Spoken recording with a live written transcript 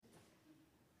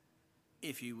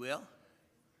If you will,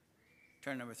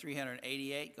 turn number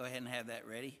 388. Go ahead and have that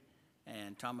ready,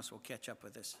 and Thomas will catch up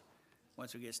with us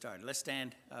once we get started. Let's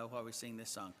stand while we sing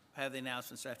this song. I have the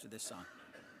announcements after this song.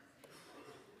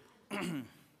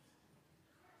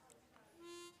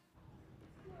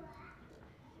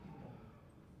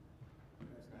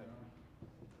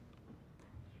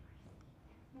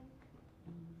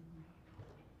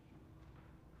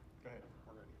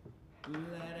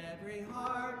 Let every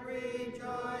heart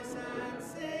rejoice and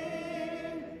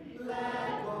sing.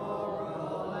 Let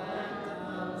choral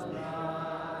anthems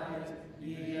rise.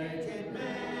 Ye aged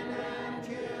men and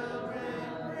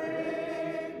children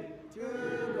bring to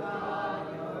God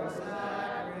your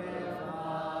sacrifice.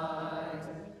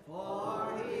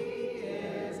 For he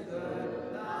is good,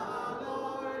 the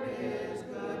Lord is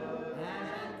good,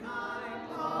 and kind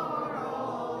are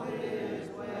all his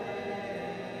ways.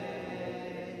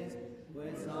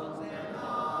 With songs and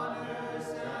honors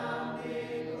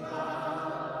sounding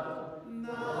loud,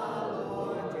 the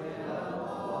Lord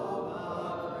Jehovah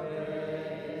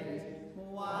praise.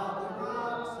 While the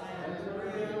rocks and the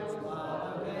rills, while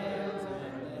the vales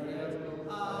and the hills,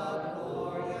 a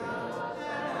glorious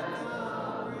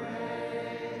anthem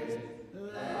raise.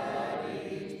 Let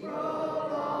each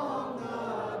prolong the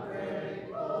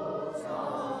grateful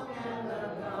song and the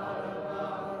God of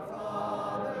our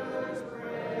fathers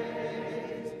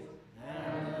praise.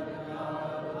 And the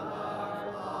God of our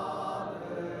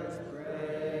fathers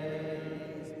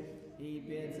praise. He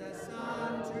bids the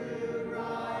sun to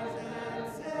rise and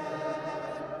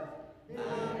set,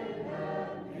 and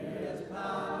his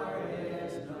power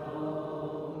is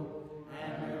known,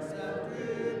 and who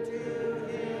subdued to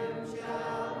him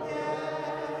shall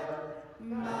yet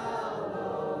bow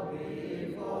low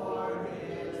before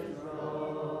his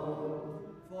throne.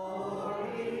 For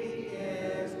he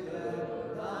is good,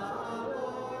 the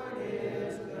Lord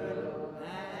is good,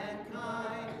 and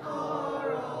kind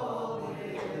are all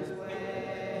his ways.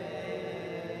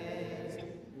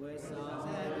 With songs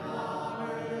and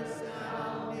honors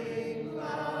sounding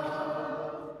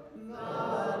loud, the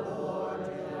Lord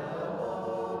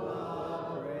Jehovah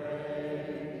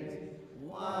praise.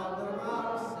 While the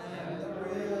rocks and the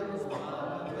rills,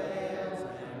 while the vales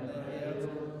and the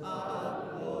hills, a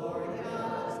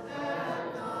glorious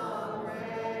anthem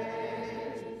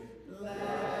raise.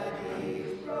 Let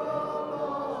each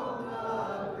prolong the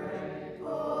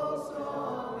grateful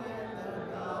song and the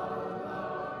God of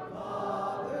our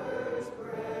fathers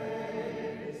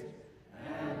praise.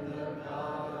 And the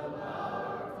God of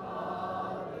our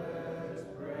fathers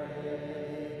praise.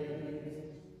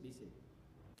 Be seated.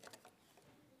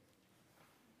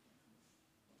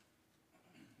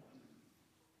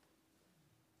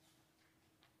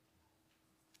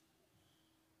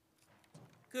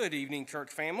 Good evening,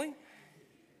 church family.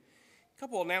 A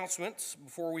couple announcements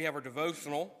before we have our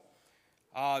devotional.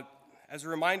 As a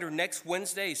reminder, next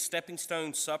Wednesday is Stepping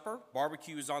Stone Supper.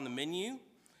 Barbecue is on the menu.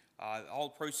 All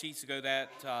proceeds to go to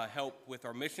that help with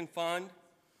our mission fund.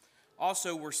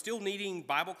 Also, we're still needing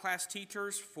Bible class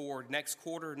teachers for next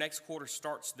quarter. Next quarter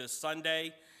starts this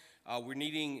Sunday. We're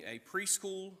needing a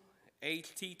preschool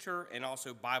age teacher and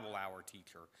also Bible hour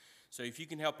teacher. So if you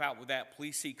can help out with that,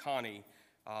 please see Connie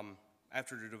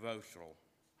after the devotional.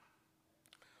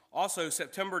 Also,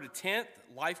 September the 10th,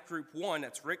 Life Group 1,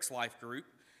 that's Rick's Life Group,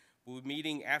 will be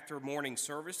meeting after morning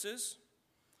services.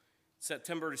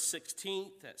 September the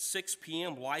 16th at 6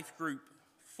 p.m., Life Group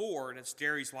 4, that's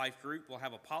Jerry's Life Group, will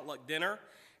have a potluck dinner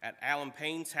at Alan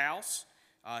Payne's house.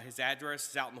 His address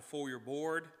is out in the foyer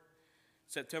board.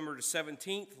 September the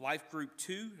 17th, Life Group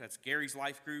 2, that's Gary's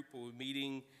Life Group, will be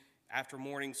meeting after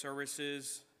morning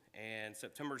services. And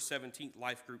September 17th,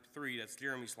 Life Group 3, that's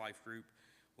Jeremy's Life Group,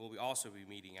 will also be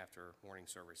meeting after morning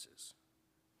services.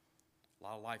 A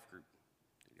lot of life group.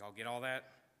 Did y'all get all that?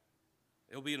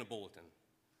 It'll be in a bulletin.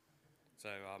 So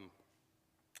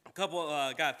a couple,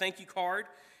 got a thank you card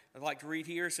I'd like to read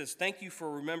here. It says, "Thank you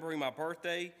for remembering my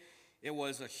birthday. It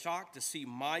was a shock to see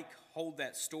Mike hold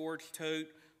that storage tote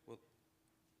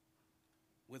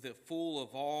with it full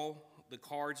of all the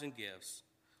cards and gifts.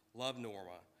 Love,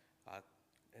 Norma."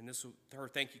 And her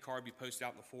thank you card will be posted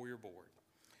out in the foyer board.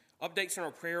 Updates on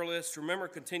our prayer list. Remember,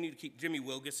 continue to keep Jimmy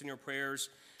Wilgus in your prayers.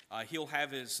 He'll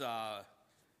have his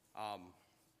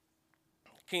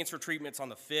cancer treatments on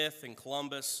the 5th in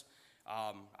Columbus.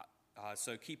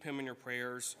 So keep him in your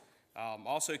prayers.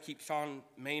 Also keep Sean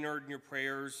Maynard in your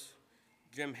prayers,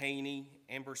 Jim Haney,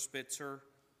 Amber Spitzer,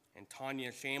 and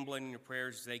Tanya Shamblin in your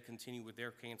prayers as they continue with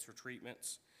their cancer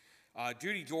treatments.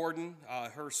 Judy Jordan,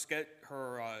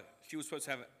 she was supposed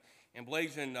to have an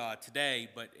ablation today,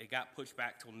 but it got pushed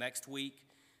back till next week.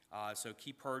 So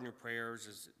keep her in your prayers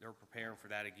as they're preparing for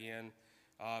that again.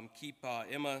 Keep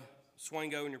Emma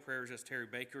Swango in your prayers as Terry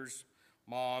Baker's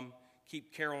mom.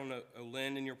 Keep Carolyn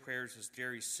O'Lynn in your prayers as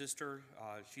Jerry's sister.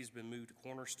 She's been moved to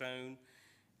Cornerstone.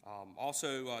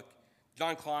 Also,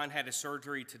 John Klein had his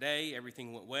surgery today.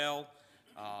 Everything went well.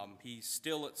 He's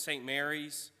still at St.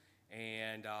 Mary's,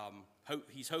 and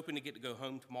he's hoping to get to go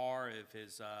home tomorrow if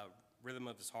his rhythm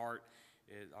of his heart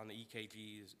on the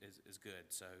EKG is good.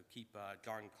 So keep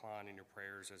John Klein in your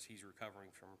prayers as he's recovering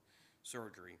from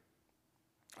surgery.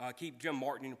 Keep Jim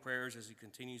Martin in your prayers as he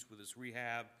continues with his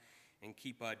rehab, and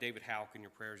keep David Houck in your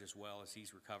prayers as well as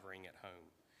he's recovering at home.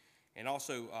 And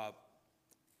also,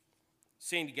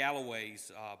 Sandy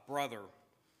Galloway's brother,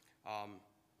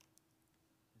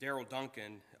 Daryl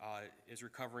Duncan, is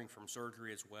recovering from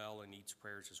surgery as well and needs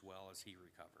prayers as well as he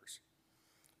recovers.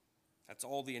 That's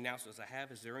all the announcements I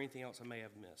have. Is there anything else I may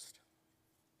have missed?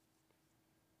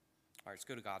 All right, let's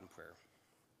go to God in prayer.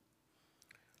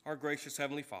 Our gracious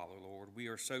Heavenly Father, Lord, we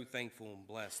are so thankful and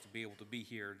blessed to be able to be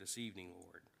here this evening,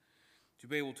 Lord, to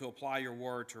be able to apply your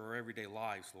word to our everyday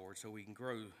lives, Lord, so we can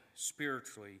grow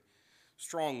spiritually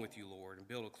strong with you, Lord, and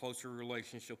build a closer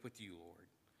relationship with you, Lord.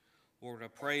 Lord, I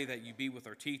pray that you be with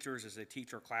our teachers as they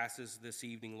teach our classes this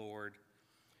evening, Lord.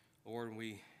 Lord,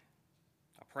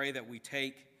 I pray that we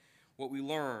take what we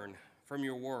learn from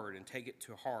your word and take it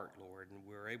to heart, Lord, and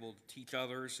we're able to teach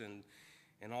others and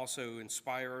also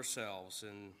inspire ourselves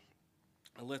and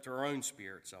lift our own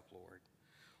spirits up, Lord.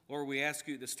 Lord, we ask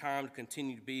you this time to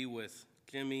continue to be with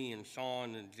Jimmy and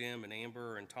Sean and Jim and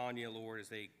Amber and Tanya, Lord, as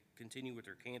they continue with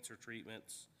their cancer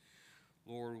treatments.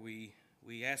 Lord, we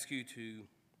ask you to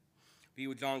be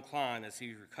with John Klein as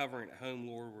he's recovering at home,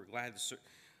 Lord.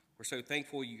 We're so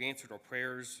thankful you answered our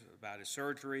prayers about his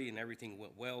surgery and everything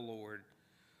went well, Lord.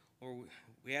 Lord,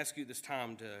 we ask you this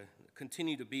time to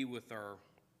continue to be with our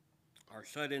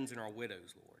shut-ins and our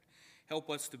widows, Lord. Help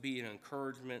us to be an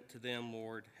encouragement to them,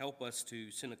 Lord. Help us to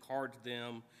send a card to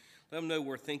them. Let them know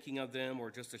we're thinking of them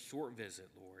or just a short visit,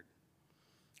 Lord.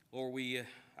 Lord,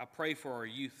 I pray for our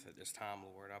youth at this time,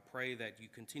 Lord. I pray that you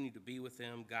continue to be with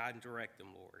them, guide and direct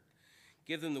them, Lord.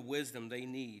 Give them the wisdom they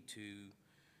need to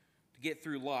get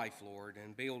through life, Lord,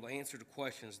 and be able to answer the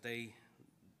questions they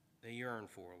yearn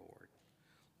for, Lord.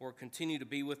 Lord, continue to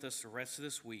be with us the rest of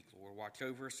this week, Lord. Watch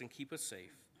over us and keep us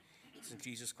safe. It's in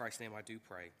Jesus Christ's name I do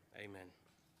pray. Amen.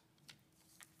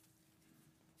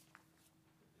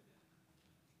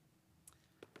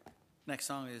 Next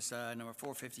song is number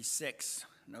 456,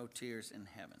 No Tears in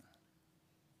Heaven.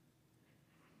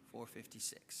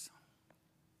 456.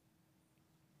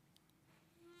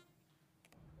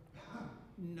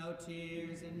 No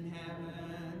tears in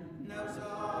heaven, no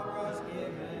sorrows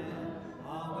given,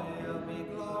 all will be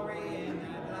glory in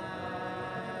that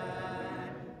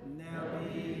land. There'll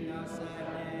be no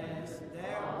sadness,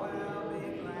 there will be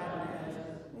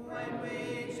gladness, when we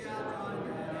shall join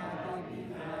that happy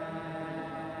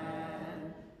band.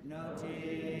 No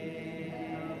tears,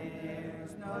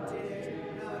 no tears,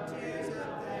 no tears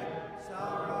up there,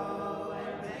 sorrow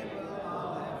and pain will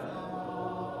all have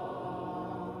flown.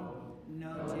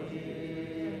 No tears,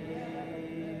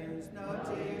 no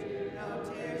tears, no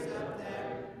tears up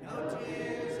there, no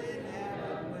tears in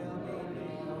heaven will be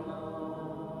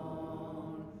known.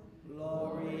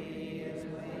 Glory is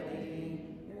waiting.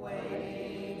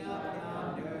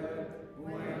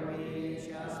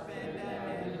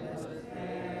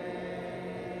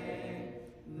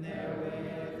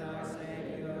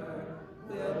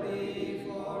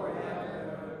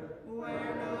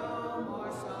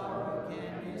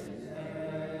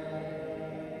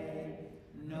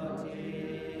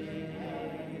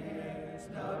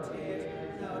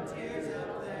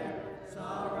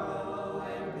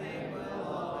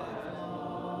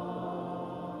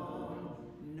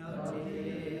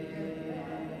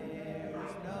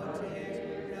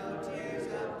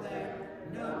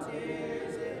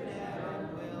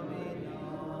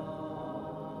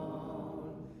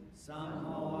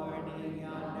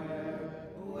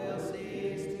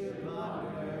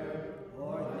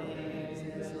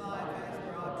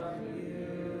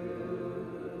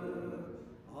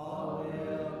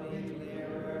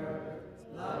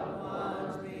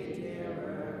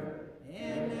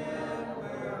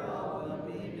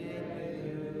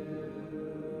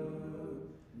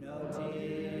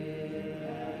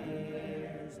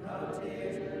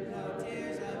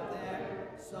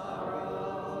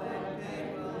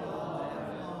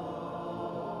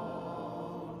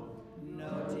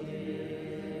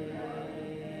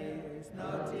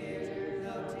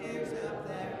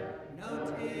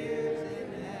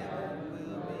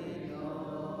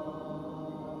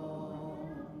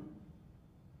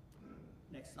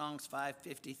 Songs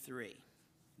 553.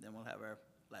 Then we'll have our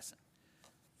lesson.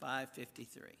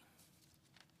 553.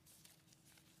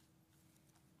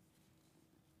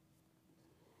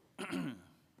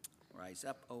 Rise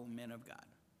up, O men of God.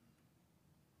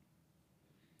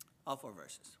 All 4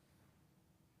 verses.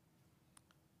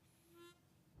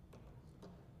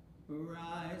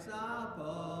 Rise up,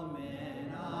 O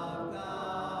men of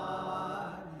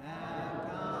God,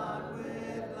 have done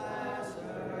with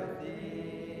lesser things.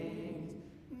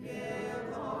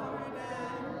 Give heart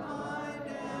and mind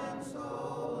and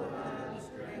soul and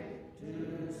strength to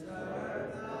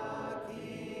serve the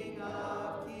King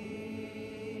of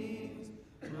Kings.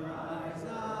 Rise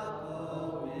up,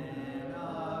 O men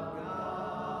of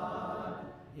God,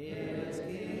 his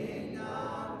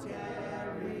kingdom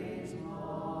tarries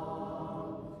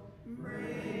long.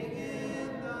 Bring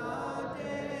in the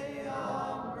day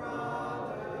of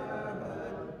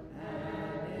brotherhood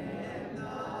and in the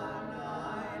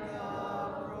night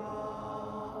of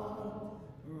wrong.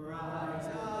 Rise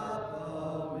up,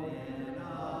 O men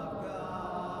of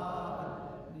God,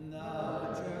 the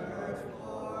church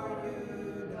for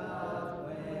you doth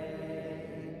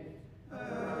wait.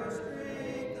 Her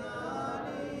strength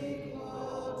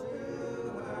unequal to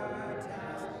her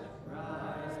task,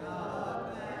 rise up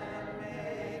and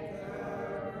make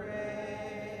her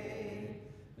great.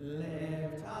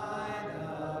 Lift high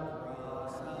the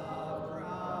cross of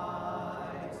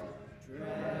Christ,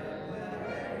 tread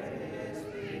where his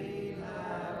feet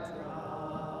have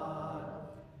trod.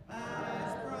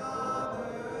 As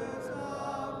brothers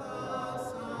of the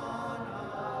Son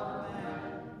of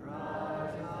Man,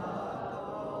 rise up,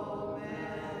 O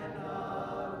men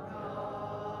of God.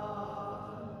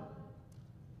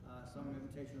 Song of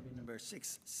invitation will be number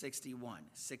 661.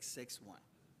 661.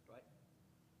 Right?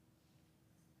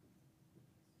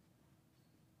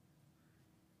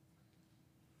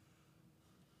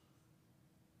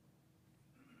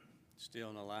 Still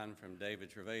on the line from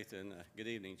David Trevathan. Good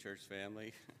evening, church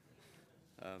family.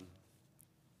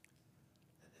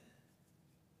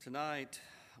 Tonight,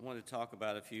 I want to talk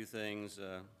about a few things.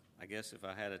 I guess if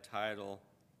I had a title,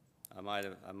 I might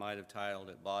have titled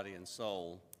it Body and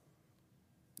Soul.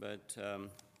 But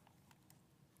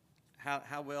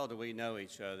how well do we know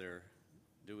each other?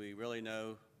 Do we really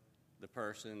know the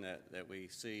person that we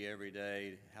see every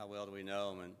day? How well do we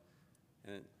know them?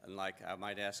 And like I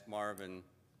might ask Marvin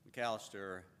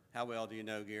McAllister, how well do you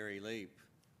know Gary Leap?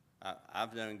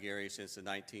 I've known Gary since the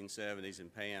 1970s,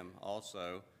 and Pam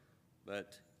also,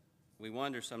 but we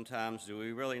wonder sometimes, do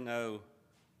we really know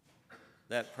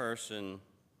that person?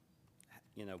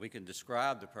 You know, we can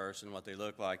describe the person, what they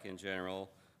look like in general,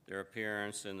 their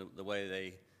appearance and the way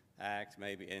they act,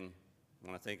 maybe, and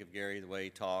when I think of Gary, the way he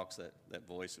talks, that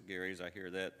voice of Gary's, I hear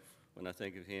that when I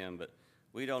think of him, but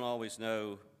we don't always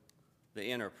know the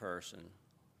inner person,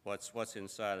 what's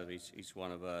inside of each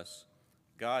one of us.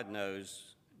 God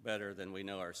knows better than we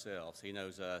know ourselves. He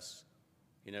knows us.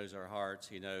 He knows our hearts.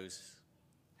 He knows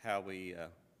how we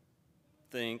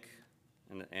think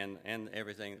and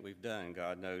everything that we've done.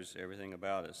 God knows everything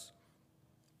about us.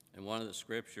 And one of the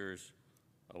scriptures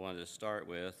I wanted to start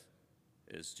with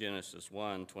is Genesis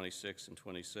 1:26 and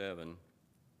 27.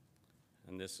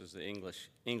 And this is the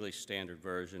English Standard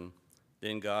Version.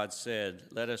 Then God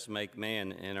said, "Let us make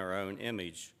man in our own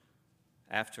image,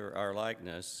 after our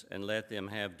likeness, and let them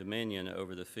have dominion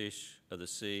over the fish of the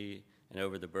sea, and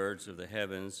over the birds of the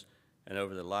heavens, and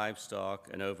over the livestock,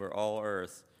 and over all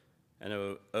earth, and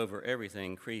over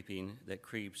everything creeping that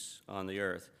creeps on the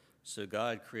earth." So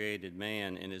God created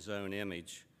man in his own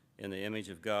image. In the image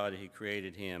of God he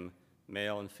created him,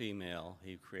 male and female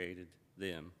he created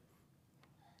them.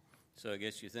 So I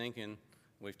guess you're thinking,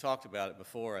 we've talked about it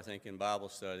before, I think, in Bible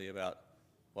study about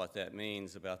what that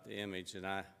means about the image, and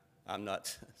I'm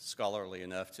not scholarly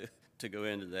enough to go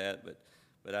into that,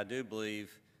 but I do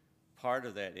believe part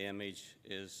of that image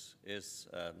is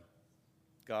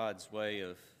God's way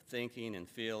of thinking and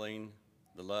feeling,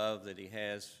 the love that he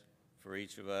has for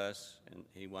each of us, and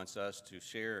he wants us to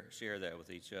share that with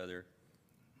each other.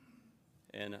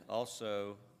 And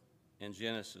also in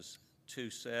Genesis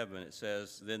 2:7, it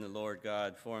says, "Then the Lord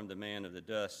God formed the man of the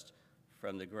dust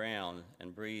from the ground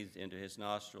and breathed into his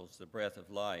nostrils the breath of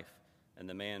life, and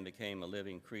the man became a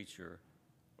living creature,"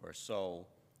 or soul.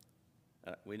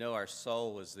 We know our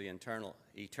soul is the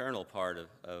eternal part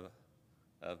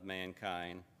of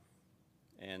mankind.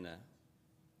 And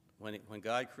when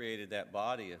God created that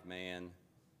body of man,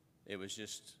 it was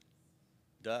just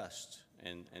dust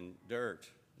and dirt,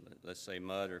 let's say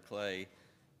mud or clay,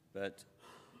 but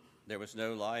there was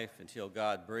no life until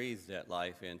God breathed that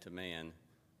life into man.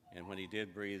 And when he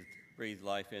did breathe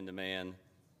life into man,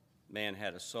 man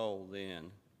had a soul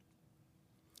then.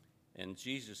 And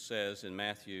Jesus says in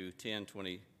Matthew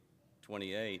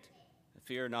 10:28,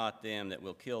 "Fear not them that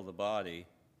will kill the body,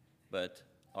 but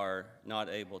are not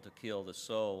able to kill the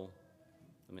soul."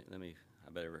 I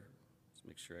better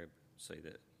make sure I say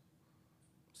that.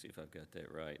 See if I've got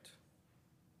that right.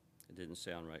 It didn't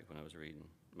sound right when I was reading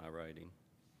my writing.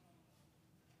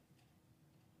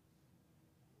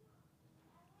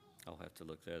 I'll have to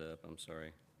look that up, I'm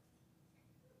sorry.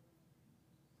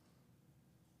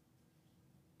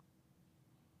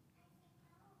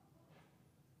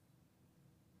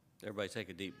 Everybody take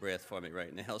a deep breath for me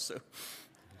right now, so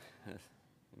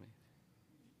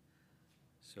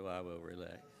I will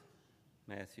relax.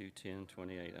 Matthew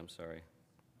 10:28, I'm sorry.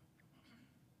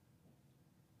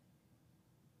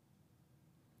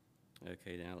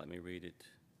 Okay, now let me read it.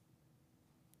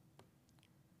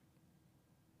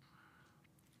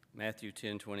 Matthew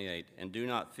 10:28, "And do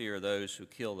not fear those who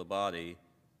kill the body,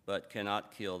 but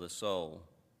cannot kill the soul.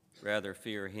 Rather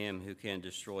fear him who can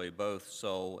destroy both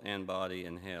soul and body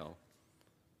in hell."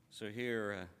 So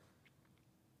here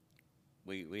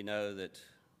we know that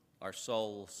our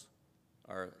souls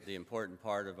are the important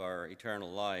part of our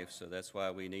eternal life, so that's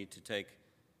why we need to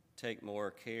take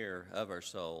more care of our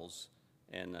souls.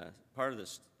 And part of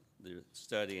the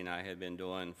studying I had been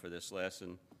doing for this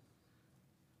lesson,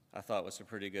 I thought was a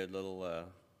pretty good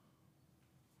little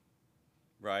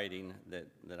writing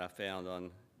that I found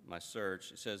on my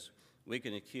search. It says, we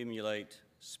can accumulate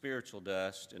spiritual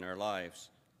dust in our lives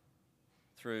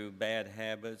through bad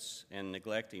habits and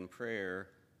neglecting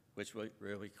prayer, which will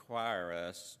require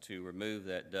us to remove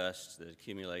that dust that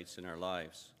accumulates in our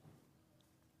lives.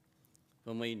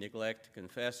 When we neglect to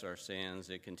confess our sins,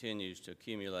 it continues to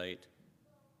accumulate.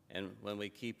 And when we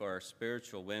keep our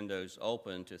spiritual windows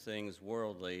open to things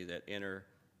worldly that enter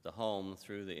the home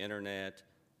through the internet,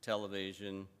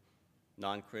 television,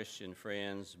 non-Christian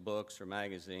friends, books or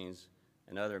magazines,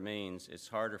 and other means, it's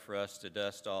harder for us to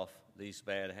dust off these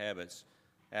bad habits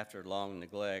after long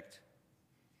neglect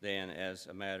than as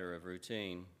a matter of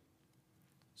routine.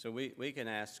 So we can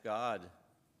ask God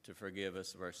to forgive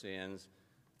us of our sins,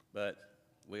 but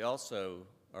we also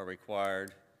are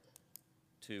required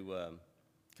to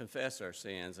confess our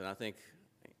sins. And I think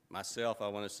myself, I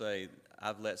want to say,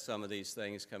 I've let some of these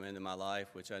things come into my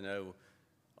life which I know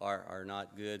are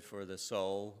not good for the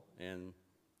soul, and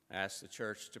ask the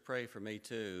church to pray for me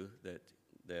too,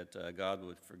 that God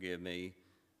would forgive me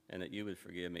and that you would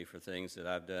forgive me for things that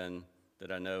I've done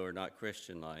that I know are not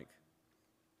Christian-like.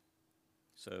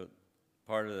 So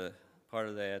part of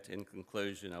that, in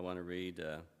conclusion, I want to read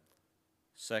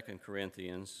 2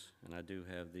 Corinthians, and I do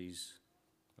have these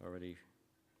already.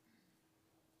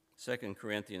 2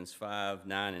 Corinthians 5,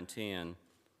 9, and 10.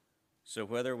 "So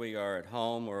whether we are at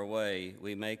home or away,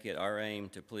 we make it our aim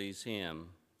to please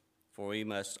him. For we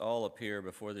must all appear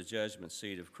before the judgment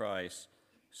seat of Christ,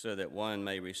 so that one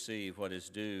may receive what is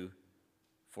due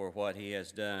for what he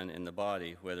has done in the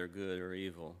body, whether good or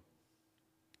evil."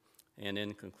 And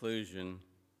in conclusion,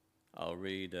 I'll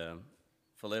read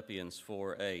Philippians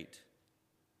 4:8.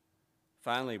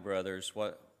 "Finally, brothers,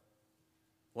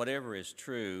 whatever is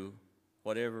true,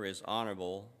 whatever is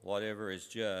honorable, whatever is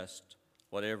just,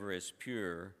 whatever is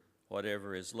pure,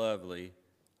 whatever is lovely,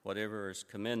 whatever is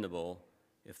commendable,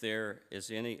 if there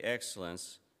is any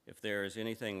excellence, if there is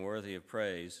anything worthy of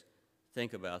praise,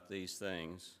 think about these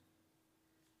things."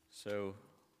 So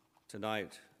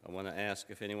tonight, I want to ask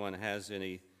if anyone has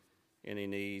any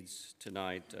needs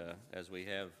tonight as we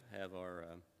have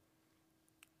our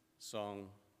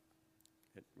song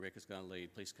that Rick is going to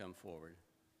lead. Please come forward.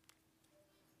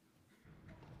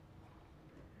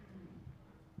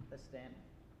 Let's stand.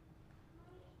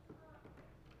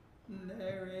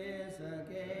 There is a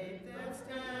gate that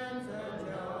stands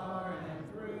ajar,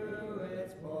 and through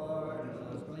its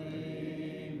portals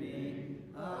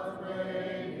gleaming of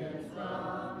radiance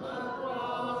from the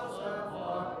cross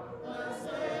afar, the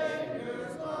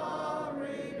Savior's love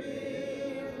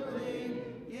revealing.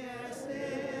 Yes,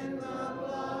 in the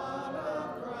blood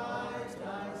of Christ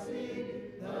I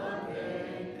see the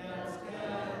gate that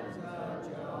stands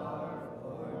ajar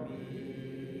for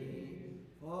me,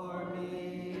 for me,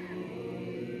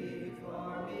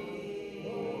 for me.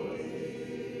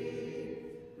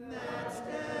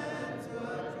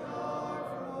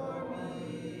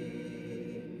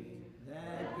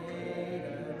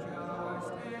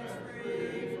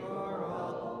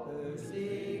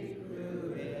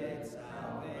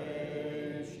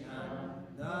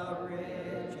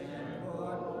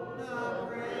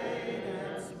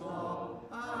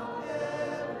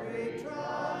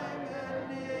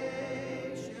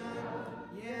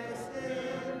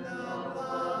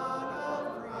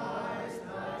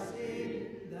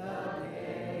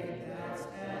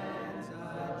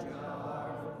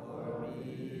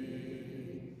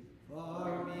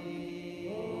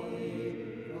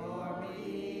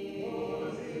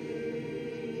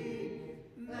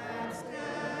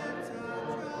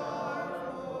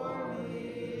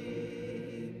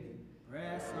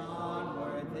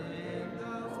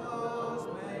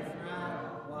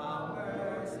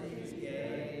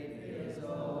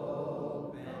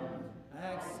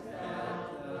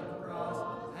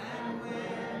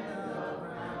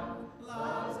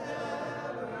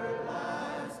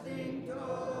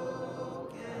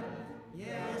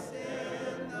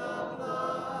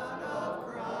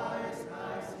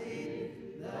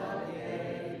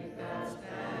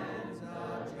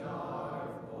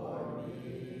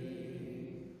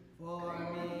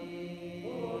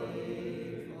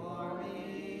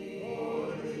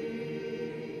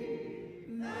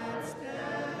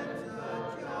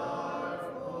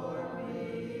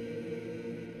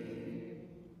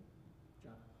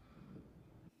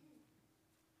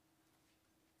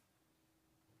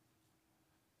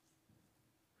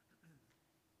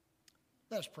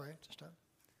 Let's pray at this time.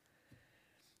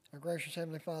 Our gracious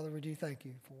Heavenly Father, we do thank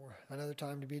you for another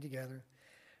time to be together,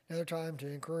 another time to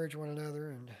encourage one another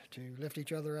and to lift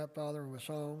each other up, Father, with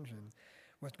songs and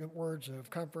with good words of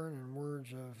comfort and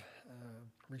words of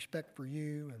respect for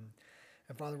you.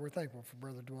 And Father, we're thankful for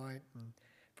Brother Dwight and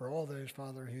for all those,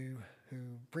 Father, who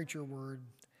preach your word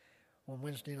on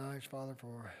Wednesday nights, Father,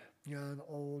 for young,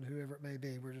 old, whoever it may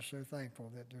be. We're just so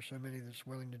thankful that there's so many that's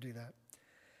willing to do that.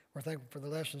 We're thankful for the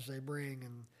lessons they bring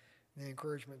and the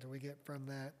encouragement that we get from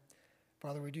that.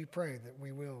 Father, we do pray that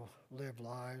we will live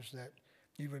lives that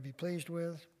you would be pleased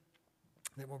with,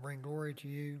 that will bring glory to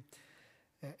you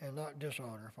and not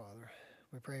dishonor, Father.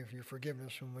 We pray for your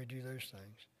forgiveness when we do those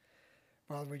things.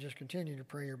 Father, we just continue to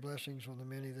pray your blessings on the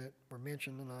many that were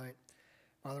mentioned tonight.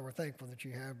 Father, we're thankful that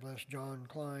you have blessed John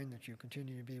Klein, that you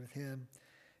continue to be with him.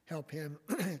 Help him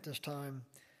at this time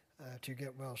to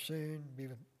get well soon. Be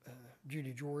with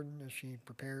Judy Jordan as she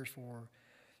prepares for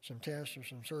some tests or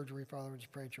some surgery. Father, we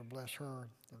just pray that you'll bless her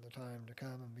in the time to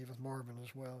come, and be with Marvin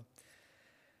as well.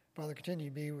 Father, continue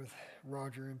to be with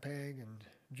Roger and Peg and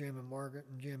Jim and Margaret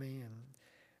and Jimmy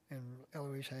and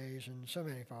Eloise Hayes and so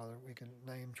many, Father, we can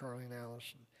name, Charlie and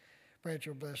Alice. And pray that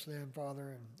you'll bless them,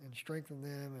 Father, and strengthen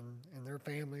them and their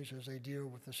families as they deal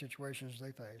with the situations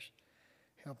they face.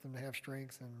 Help them to have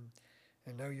strength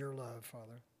and know your love,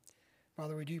 Father.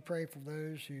 Father, we do pray for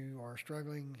those who are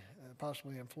struggling,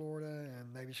 possibly in Florida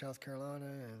and maybe South Carolina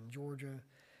and Georgia.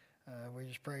 We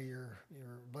just pray your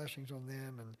blessings on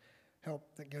them and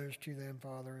help that goes to them,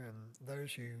 Father, and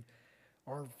those who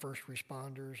are first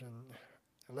responders and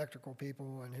electrical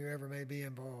people and whoever may be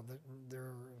involved, that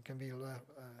there can be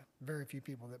very few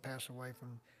people that pass away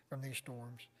from these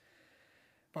storms.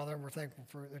 Father, we're thankful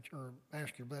for that, or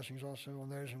ask your blessings also on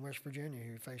those in West Virginia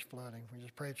who face flooding. We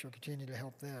just pray that you'll continue to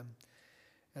help them.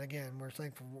 And again, we're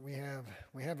thankful that we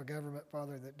have a government,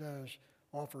 Father, that does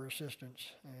offer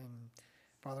assistance. And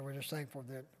Father, we're just thankful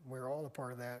that we're all a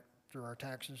part of that through our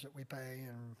taxes that we pay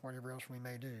and whatever else we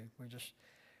may do. We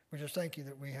just thank you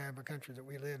that we have a country that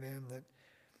we live in that,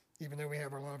 even though we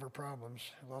have a lot of our problems,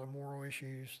 a lot of moral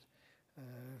issues,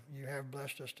 you have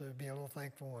blessed us to be a little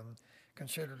thankful and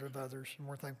considerate of others, and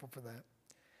we're thankful for that.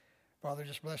 Father,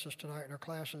 just bless us tonight in our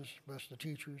classes, bless the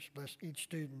teachers, bless each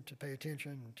student to pay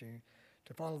attention, to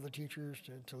follow the teachers,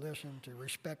 to listen, to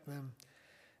respect them,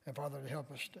 and Father, to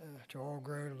help us to all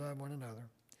grow to love one another.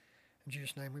 In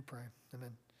Jesus' name we pray.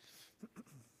 Amen.